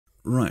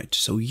Right,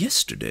 so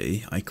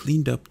yesterday I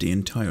cleaned up the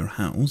entire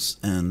house,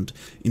 and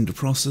in the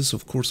process,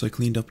 of course, I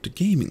cleaned up the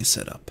gaming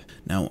setup.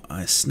 Now,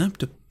 I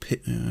snapped a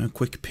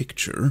quick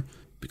picture,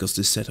 because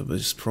this setup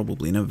is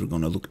probably never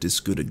gonna look this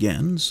good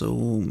again,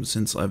 so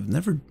since I've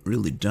never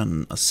really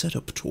done a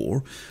setup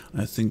tour,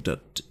 I think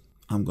that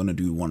I'm gonna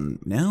do one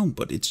now,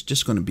 but it's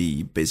just gonna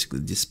be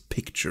basically this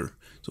picture.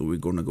 So we're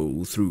gonna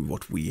go through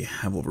what we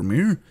have over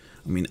here.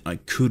 I mean, I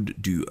could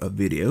do a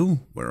video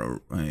where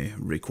I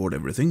record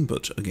everything,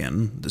 but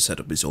again, the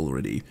setup is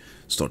already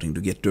starting to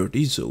get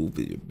dirty, so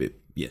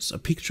yes, a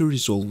picture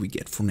is all we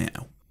get for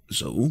now.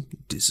 So,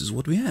 this is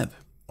what we have.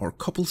 Our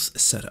couple's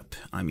setup.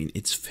 I mean,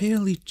 it's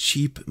fairly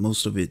cheap.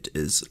 Most of it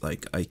is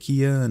like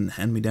IKEA and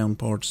hand-me-down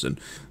parts and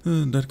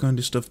that kind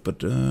of stuff,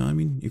 but I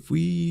mean, if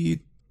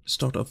we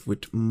start off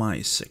with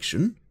my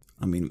section,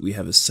 I mean, we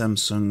have a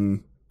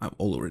Samsung, I've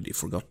already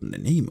forgotten the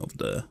name of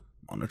the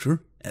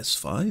monitor,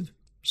 S5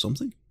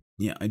 something?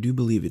 Yeah, I do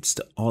believe it's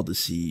the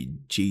Odyssey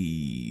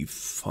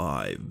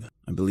G5.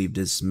 I believe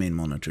this main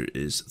monitor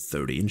is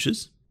 30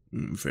 inches,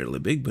 fairly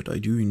big, but I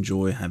do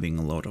enjoy having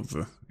a lot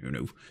of,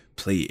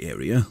 play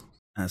area.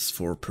 As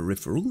for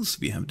peripherals,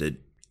 we have the,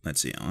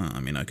 let's see, I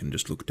mean, I can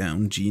just look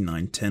down,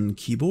 G910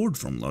 keyboard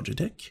from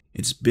Logitech.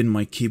 It's been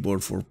my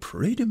keyboard for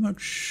pretty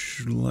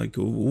much like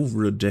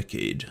over a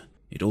decade.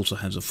 It also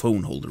has a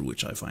phone holder,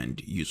 which I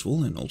find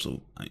useful, and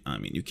also, I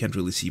mean, you can't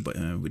really see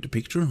with the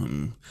picture.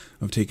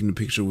 I've taken the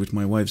picture with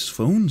my wife's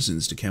phone,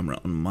 since the camera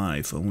on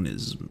my phone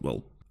is,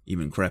 well,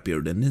 even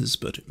crappier than this,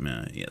 but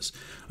yes.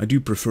 I do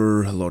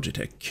prefer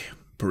Logitech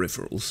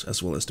peripherals,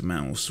 as well as the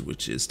mouse,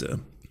 which is the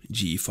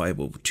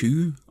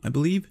G502, I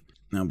believe.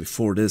 Now,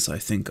 before this, I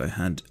think I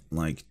had,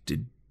 like,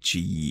 the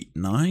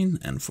G9,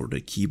 and for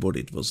the keyboard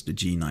it was the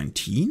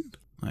G19,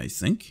 I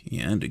think.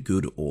 Yeah, the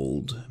good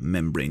old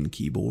membrane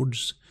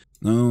keyboards.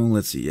 No,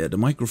 let's see, yeah, the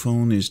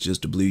microphone is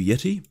just a Blue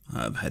Yeti.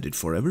 I've had it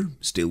forever,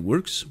 still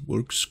works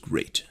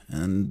great.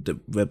 And the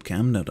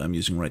webcam that I'm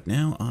using right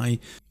now, I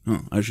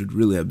should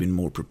really have been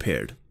more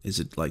prepared. Is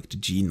it like the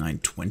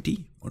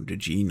G920 or the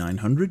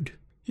G900?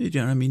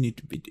 Yeah, I mean,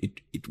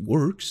 it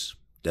works,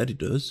 that it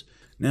does.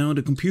 Now,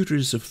 the computer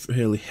is a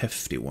fairly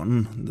hefty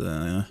one.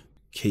 The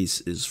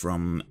case is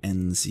from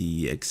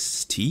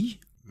NZXT.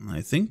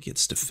 I think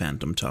it's the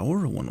Phantom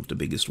Tower, one of the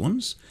biggest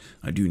ones.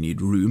 I do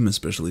need room,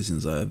 especially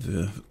since I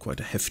have quite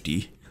a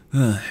hefty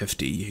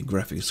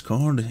graphics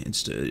card.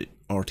 It's the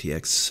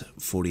RTX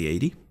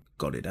 4080.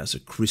 Got it as a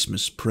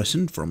Christmas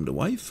present from the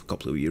wife a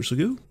couple of years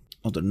ago.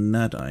 Other than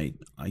that, I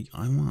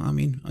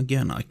mean,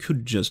 again, I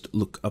could just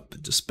look up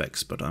the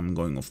specs, but I'm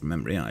going off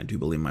memory. I do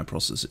believe my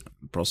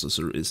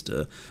processor is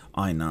the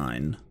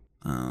i9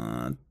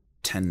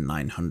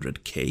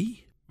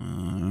 10900K.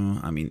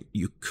 I mean,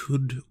 you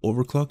could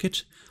overclock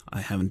it. I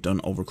haven't done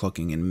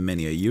overclocking in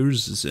many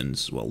years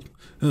since, well,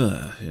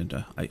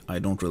 I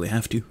don't really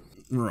have to.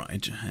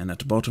 Right, and at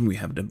the bottom we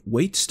have the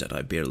weights that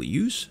I barely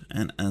use,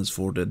 and as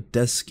for the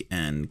desk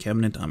and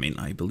cabinet, I mean,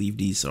 I believe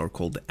these are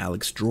called the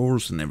Alex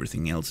drawers, and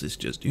everything else is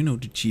just,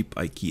 the cheap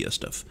IKEA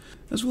stuff,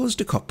 as well as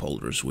the cup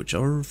holders, which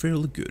are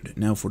fairly good.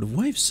 Now, for the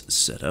wife's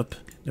setup,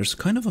 there's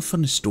kind of a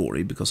funny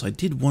story, because I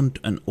did want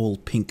an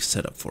all-pink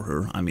setup for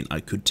her. I mean, I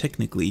could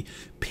technically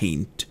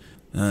paint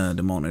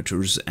the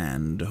monitors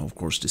and, of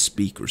course, the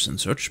speakers and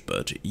such,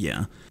 but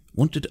yeah.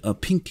 Wanted a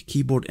pink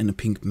keyboard and a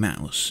pink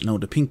mouse. Now,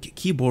 the pink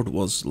keyboard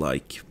was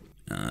like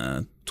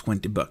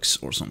 $20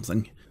 or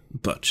something,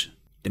 but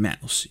the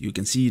mouse, you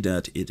can see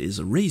that it is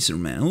a Razer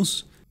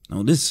mouse.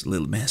 Now, this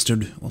little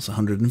bastard was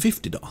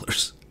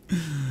 $150.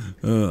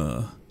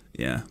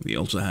 Yeah, we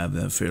also have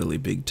a fairly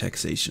big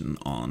taxation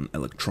on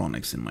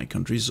electronics in my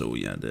country, so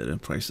yeah, the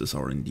prices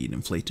are indeed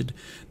inflated.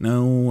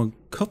 Now, a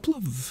couple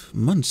of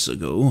months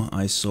ago,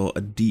 I saw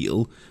a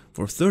deal.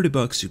 For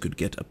 $30 you could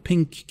get a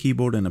pink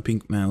keyboard and a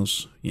pink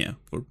mouse, yeah,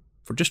 for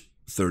just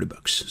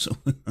 $30, so,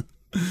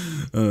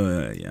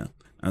 yeah.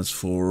 As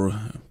for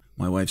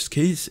my wife's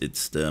case,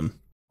 it's the,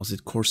 was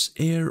it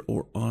Corsair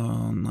or,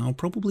 now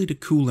probably the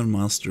Cooler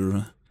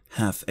Master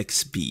Half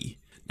XB.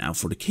 Now,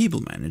 for the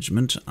cable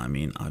management, I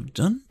mean, I've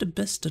done the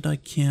best that I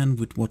can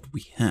with what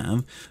we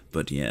have,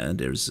 but yeah,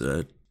 there's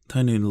a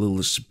tiny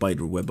little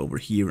spider web over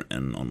here,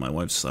 and on my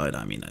wife's side,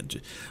 I mean,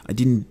 I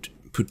didn't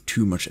put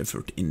too much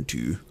effort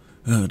into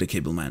the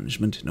cable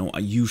management. No, I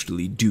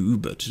usually do,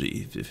 but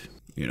we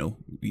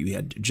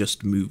had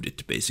just moved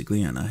it,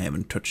 basically, and I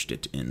haven't touched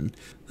it in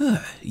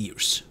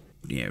years.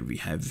 Yeah, we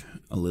have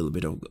a little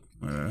bit of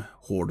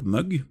Horde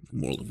mug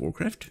from World of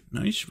Warcraft.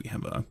 Nice. We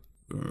have a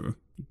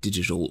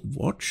digital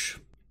watch,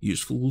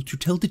 useful to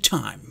tell the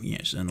time,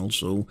 yes, and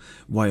also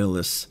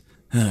wireless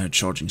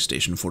charging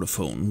station for the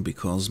phone,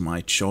 because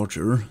my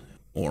charger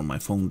or my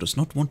phone does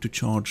not want to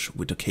charge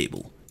with a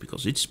cable,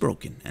 because it's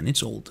broken and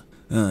it's old.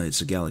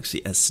 It's a Galaxy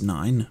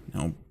S9.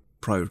 Now,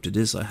 prior to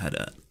this, I had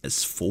a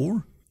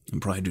S4,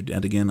 and prior to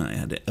that again, I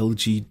had a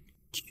LG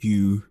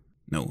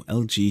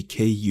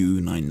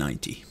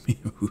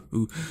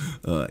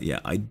KU990.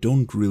 Yeah, I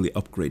don't really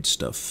upgrade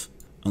stuff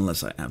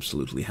unless I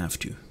absolutely have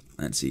to.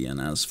 Let's see, and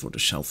as for the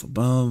shelf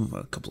above,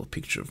 a couple of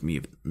pictures of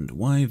me and the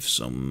wife,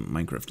 some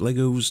Minecraft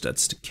Legos,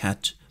 that's the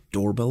cat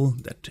doorbell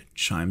that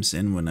chimes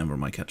in whenever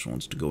my cat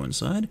wants to go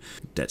inside.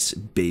 That's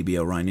baby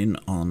Arajnin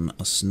on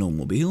a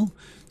snowmobile.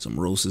 Some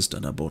roses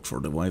that I bought for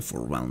the wife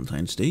for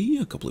Valentine's Day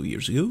a couple of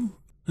years ago.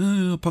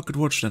 A pocket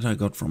watch that I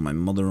got from my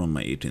mother on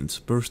my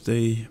 18th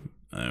birthday.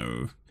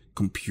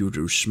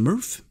 Computer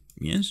Smurf,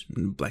 yes,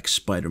 Black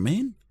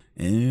Spider-Man.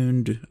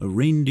 And a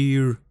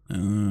reindeer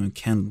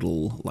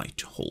candle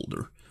light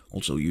holder.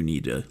 Also, you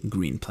need a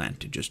green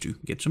plant just to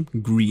get some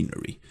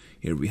greenery.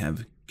 Here we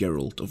have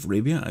Geralt of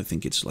Rivia. I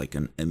think it's like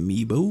an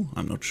amiibo.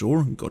 I'm not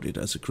sure. Got it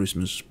as a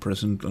Christmas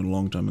present a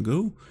long time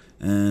ago.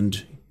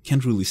 And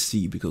can't really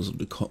see because of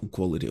the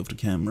quality of the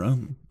camera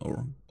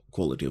or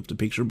quality of the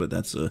picture, but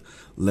that's a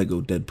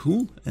Lego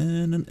Deadpool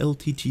and an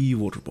LTT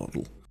water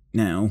bottle.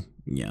 Now,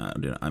 yeah,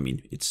 I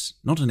mean, it's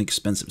not an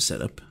expensive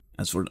setup.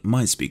 As for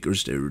my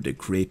speakers, they're the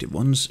creative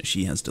ones.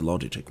 She has the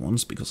Logitech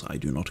ones because I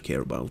do not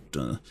care about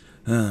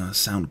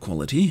sound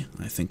quality.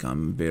 I think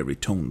I'm very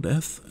tone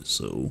deaf,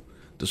 so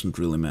doesn't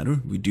really matter.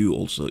 We do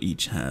also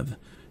each have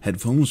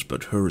headphones,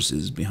 but hers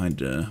is behind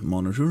the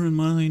monitor and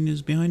mine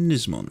is behind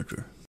this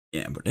monitor.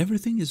 Yeah, but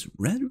everything is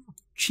rather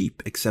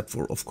cheap, except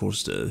for, of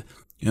course, the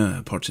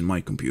parts in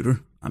my computer.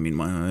 I mean,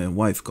 my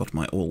wife got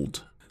my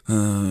old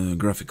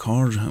graphic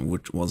card,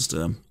 which was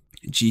the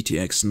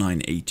GTX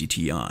 980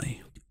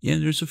 Ti. Yeah,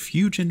 there's a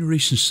few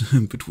generations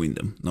between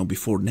them. Now,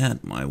 before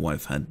that, my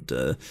wife had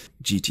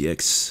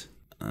GTX,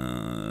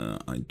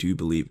 I do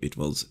believe it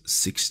was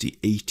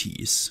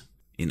 6080s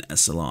in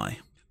SLI.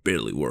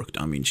 Barely worked.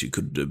 I mean, she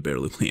could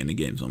barely play any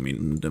games. I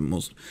mean,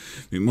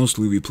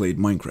 mostly we played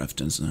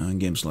Minecraft and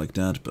games like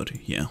that, but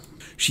yeah.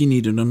 She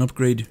needed an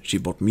upgrade, she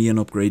bought me an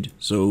upgrade,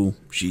 so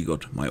she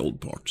got my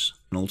old parts.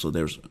 And also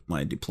there's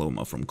my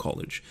diploma from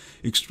college.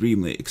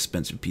 Extremely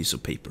expensive piece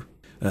of paper.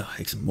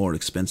 More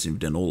expensive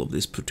than all of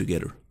this put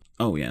together.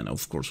 Oh yeah, and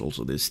of course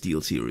also the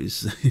Steel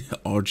Series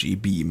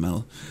RGB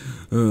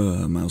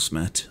mouse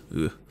mat.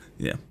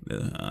 Yeah,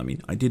 I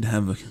mean, I did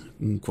have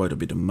quite a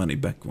bit of money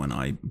back when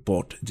I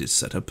bought this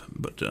setup,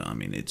 but I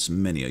mean, it's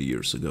many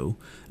years ago.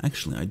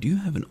 Actually, I do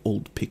have an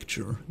old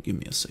picture. Give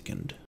me a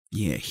second.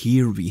 Yeah,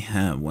 here we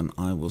have when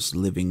I was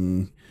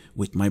living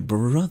with my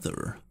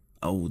brother.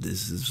 Oh,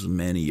 this is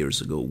many years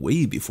ago,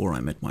 way before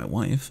I met my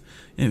wife.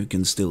 Yeah, you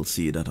can still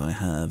see that I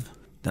have...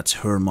 That's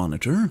her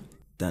monitor.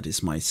 That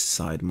is my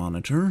side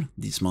monitor.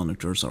 These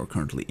monitors are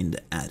currently in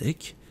the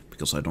attic,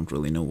 because I don't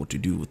really know what to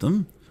do with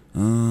them.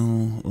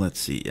 Let's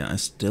see, yeah, I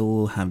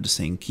still have the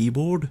same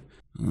keyboard.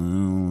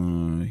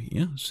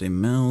 Yeah, same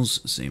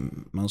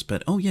mouse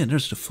pad. Oh yeah,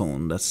 there's the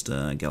phone, that's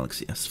the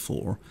Galaxy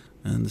S4.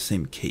 And the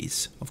same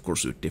case, of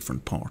course with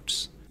different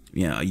parts.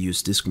 Yeah, I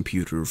used this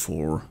computer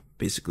for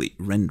basically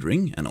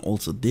rendering, and I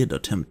also did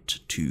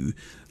attempt to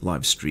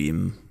live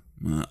stream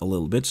a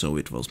little bit, so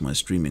it was my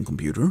streaming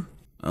computer.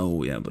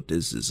 Oh yeah, but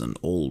this is an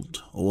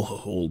old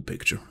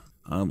picture.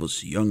 I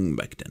was young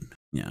back then.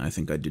 Yeah, I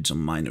think I did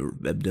some minor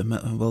web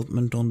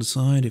development on the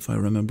side, if I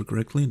remember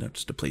correctly.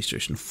 That's the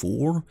PlayStation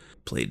 4.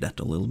 Played that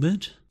a little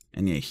bit.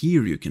 And yeah,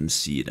 here you can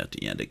see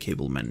that, yeah, the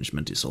cable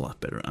management is a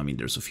lot better. I mean,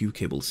 there's a few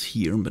cables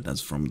here, but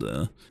that's from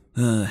the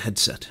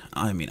headset.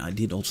 I mean, I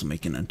did also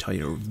make an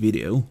entire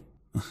video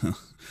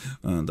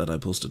that I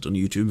posted on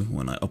YouTube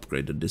when I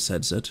upgraded this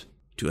headset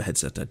to a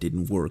headset that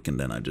didn't work, and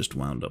then I just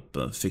wound up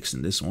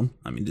fixing this one.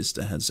 I mean, this is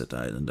the headset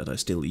that I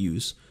still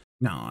use.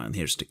 Now, and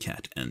here's the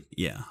cat, and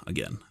yeah,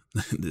 again,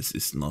 this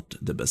is not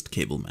the best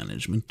cable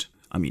management.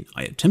 I mean,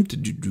 I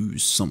attempted to do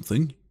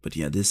something, but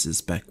yeah, this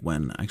is back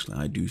when, actually,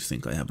 I do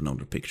think I have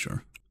another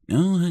picture.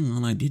 No, hang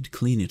on, I did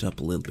clean it up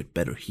a little bit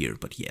better here,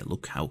 but yeah,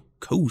 look how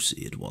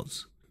cozy it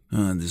was.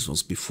 This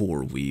was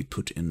before we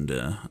put in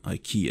the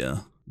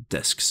IKEA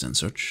desks and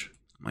such.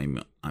 I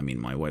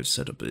mean, my wife's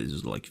setup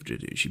is like,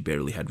 she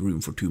barely had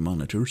room for 2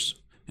 monitors.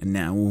 And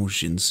now,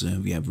 since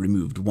we have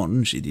removed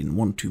one, she didn't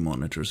want 2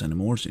 monitors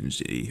anymore, since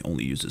she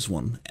only uses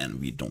one, and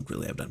we don't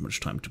really have that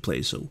much time to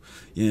play, so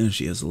yeah,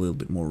 she has a little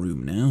bit more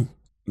room now.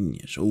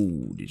 Yes,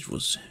 oh, this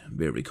was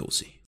very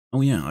cozy.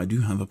 Oh yeah, I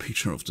do have a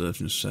picture of the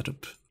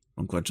setup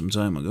from quite some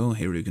time ago.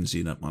 Here you can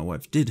see that my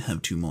wife did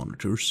have 2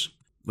 monitors,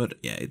 but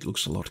yeah, it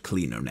looks a lot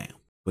cleaner now.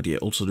 But yeah,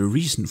 also the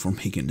reason for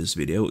making this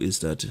video is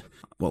that,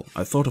 well,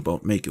 I thought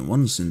about making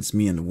one since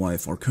me and the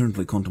wife are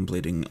currently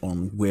contemplating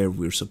on where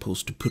we're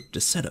supposed to put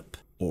the setup.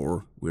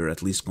 Or we're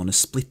at least gonna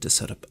split the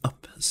setup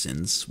up,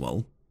 since,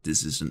 well,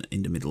 this is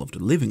in the middle of the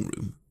living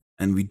room.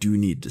 And we do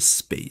need the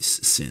space,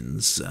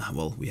 since,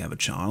 well, we have a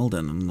child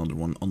and another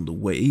one on the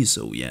way,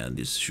 so yeah,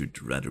 this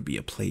should rather be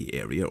a play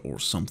area or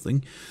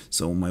something.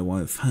 So my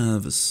wife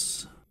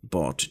has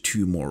bought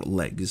 2 more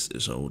legs,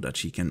 so that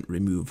she can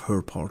remove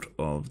her part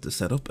of the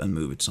setup and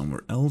move it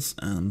somewhere else,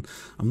 and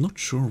I'm not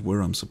sure where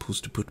I'm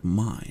supposed to put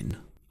mine.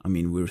 I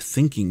mean, we're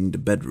thinking the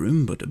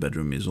bedroom, but the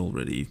bedroom is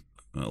already...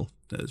 well,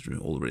 there's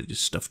already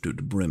stuffed to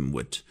the brim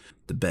with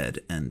the bed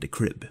and the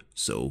crib.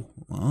 So,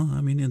 well, I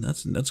mean, yeah,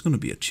 that's going to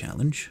be a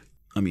challenge.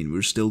 I mean,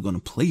 we're still going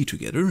to play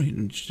together,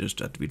 it's just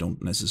that we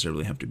don't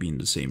necessarily have to be in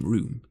the same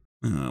room.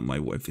 My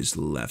wife is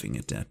laughing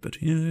at that,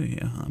 but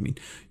yeah, I mean,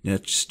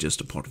 that's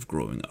just a part of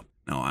growing up.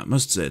 Now, I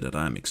must say that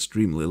I'm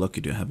extremely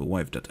lucky to have a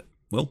wife that,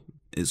 well,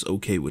 is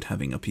okay with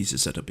having a PC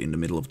set up in the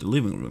middle of the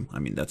living room. I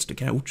mean, that's the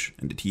couch,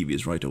 and the TV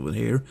is right over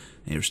here.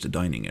 Here's the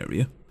dining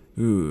area.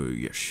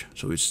 Yes,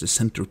 so it's the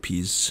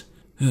centerpiece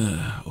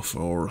of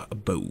our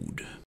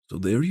abode. So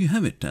there you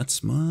have it.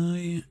 That's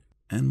my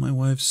and my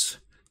wife's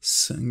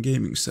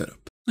gaming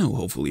setup. Now,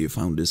 hopefully you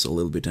found this a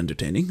little bit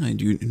entertaining. I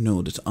do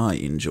know that I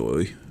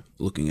enjoy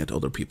looking at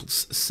other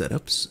people's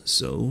setups.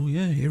 So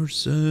yeah,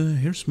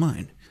 here's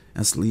mine.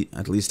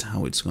 At least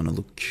how it's gonna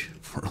look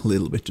for a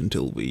little bit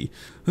until we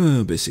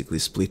basically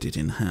split it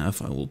in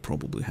half. I will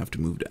probably have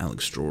to move the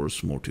Alex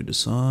drawers more to the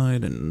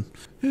side, and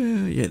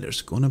yeah,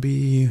 it's gonna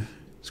be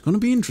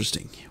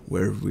interesting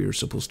where we're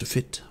supposed to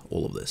fit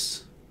all of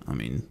this. I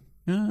mean,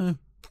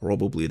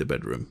 probably the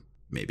bedroom,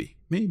 maybe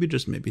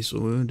just maybe.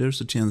 So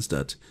there's a chance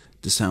that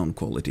the sound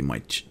quality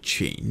might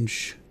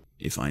change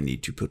if I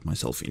need to put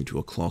myself into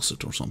a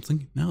closet or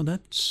something. Now,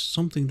 that's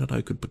something that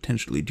I could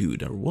potentially do.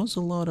 There was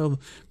a lot of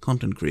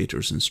content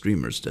creators and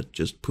streamers that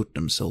just put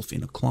themselves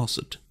in a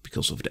closet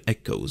because of the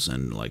echoes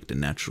and like the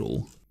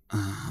natural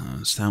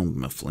sound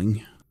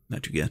muffling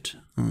that you get.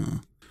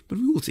 But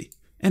we will see.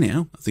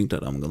 Anyhow, I think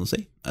that I'm gonna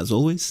say, as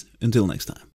always, until next time.